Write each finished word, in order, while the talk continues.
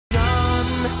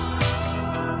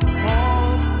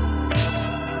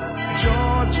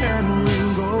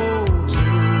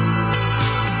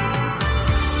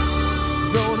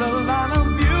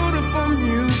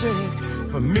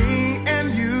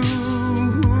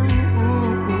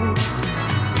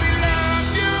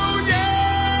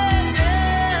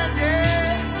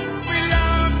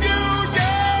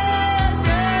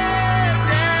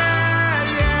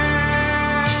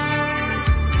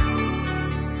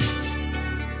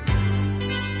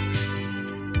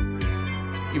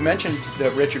You mentioned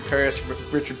that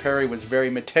Richard Perry was very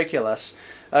meticulous.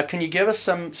 Can you give us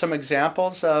some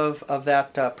examples of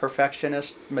that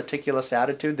perfectionist, meticulous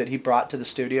attitude that he brought to the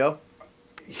studio?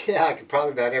 Yeah, I could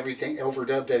probably about everything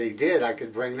overdub that he did. I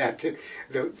could bring that to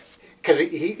because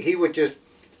he would just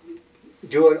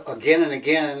do it again and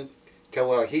again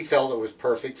till he felt it was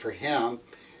perfect for him,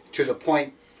 to the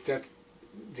point that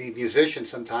the musicians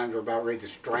sometimes were about ready to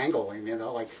strangle him.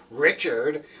 Like,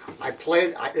 Richard,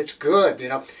 it's good.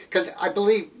 Because I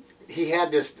believe he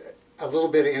had a little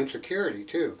bit of insecurity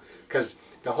too, because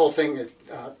the whole thing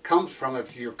comes from,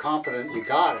 if you're confident you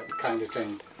got it kind of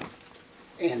thing.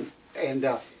 And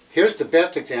here's the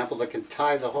best example that can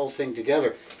tie the whole thing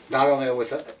together. Not only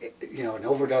with an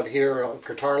overdub here, a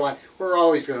guitar line, we're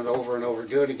always going to over and over,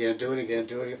 do it again,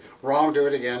 wrong, do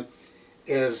it again,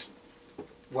 is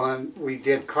when we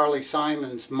did Carly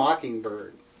Simon's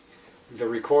Mockingbird. The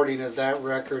recording of that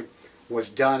record was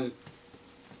done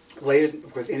late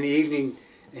in the evening,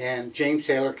 and James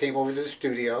Taylor came over to the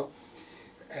studio,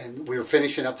 and we were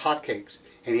finishing up Hotcakes,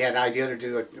 and he had an idea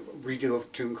to redo a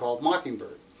tune called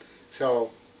Mockingbird.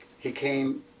 So he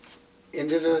came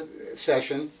into the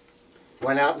session,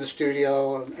 went out in the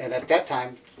studio, and at that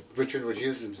time Richard was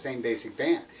using the same basic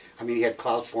band. I mean, he had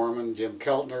Klaus Foreman, Jim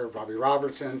Keltner, Robbie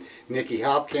Robertson, Nicky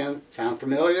Hopkins. Sound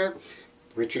familiar?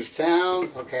 Richard's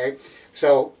sound, okay.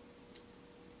 So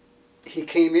he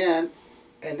came in,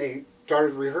 and they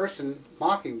started rehearsing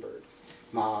Mockingbird.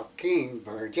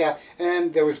 Mockingbird, yeah.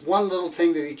 And there was one little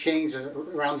thing that he changed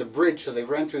around the bridge, so they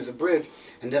ran through the bridge,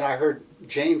 and then I heard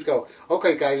James go,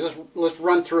 "Okay, guys, let's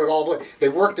run through it all the way." They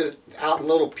worked it out in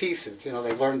little pieces. They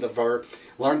learned the verb,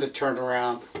 learned the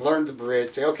turnaround, learned the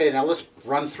bridge. Say, okay, now let's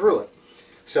run through it.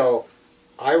 So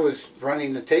I was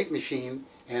running the tape machine,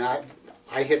 and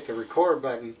I hit the record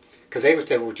button, because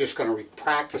they were just going to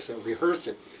practice it, rehearse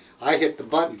it. I hit the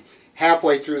button.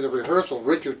 Halfway through the rehearsal,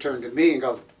 Richard turned to me and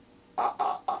goes,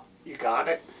 "You got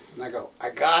it?" And I go,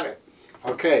 "I got it."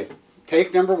 Okay,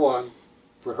 take number 1,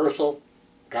 rehearsal,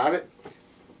 got it?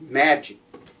 Magic.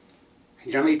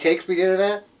 You know how many takes we did of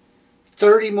that?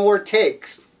 30 more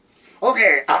takes.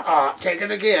 Okay, take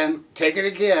it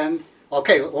again,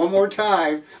 Okay, one more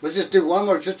time. Let's just do one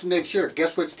more just to make sure.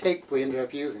 Guess which take we ended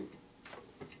up using?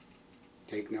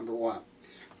 Take number 1.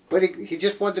 But he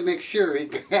just wanted to make sure he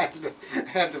had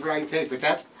the right take, but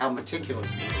that's how meticulous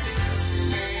he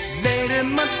was. Lady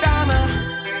Madonna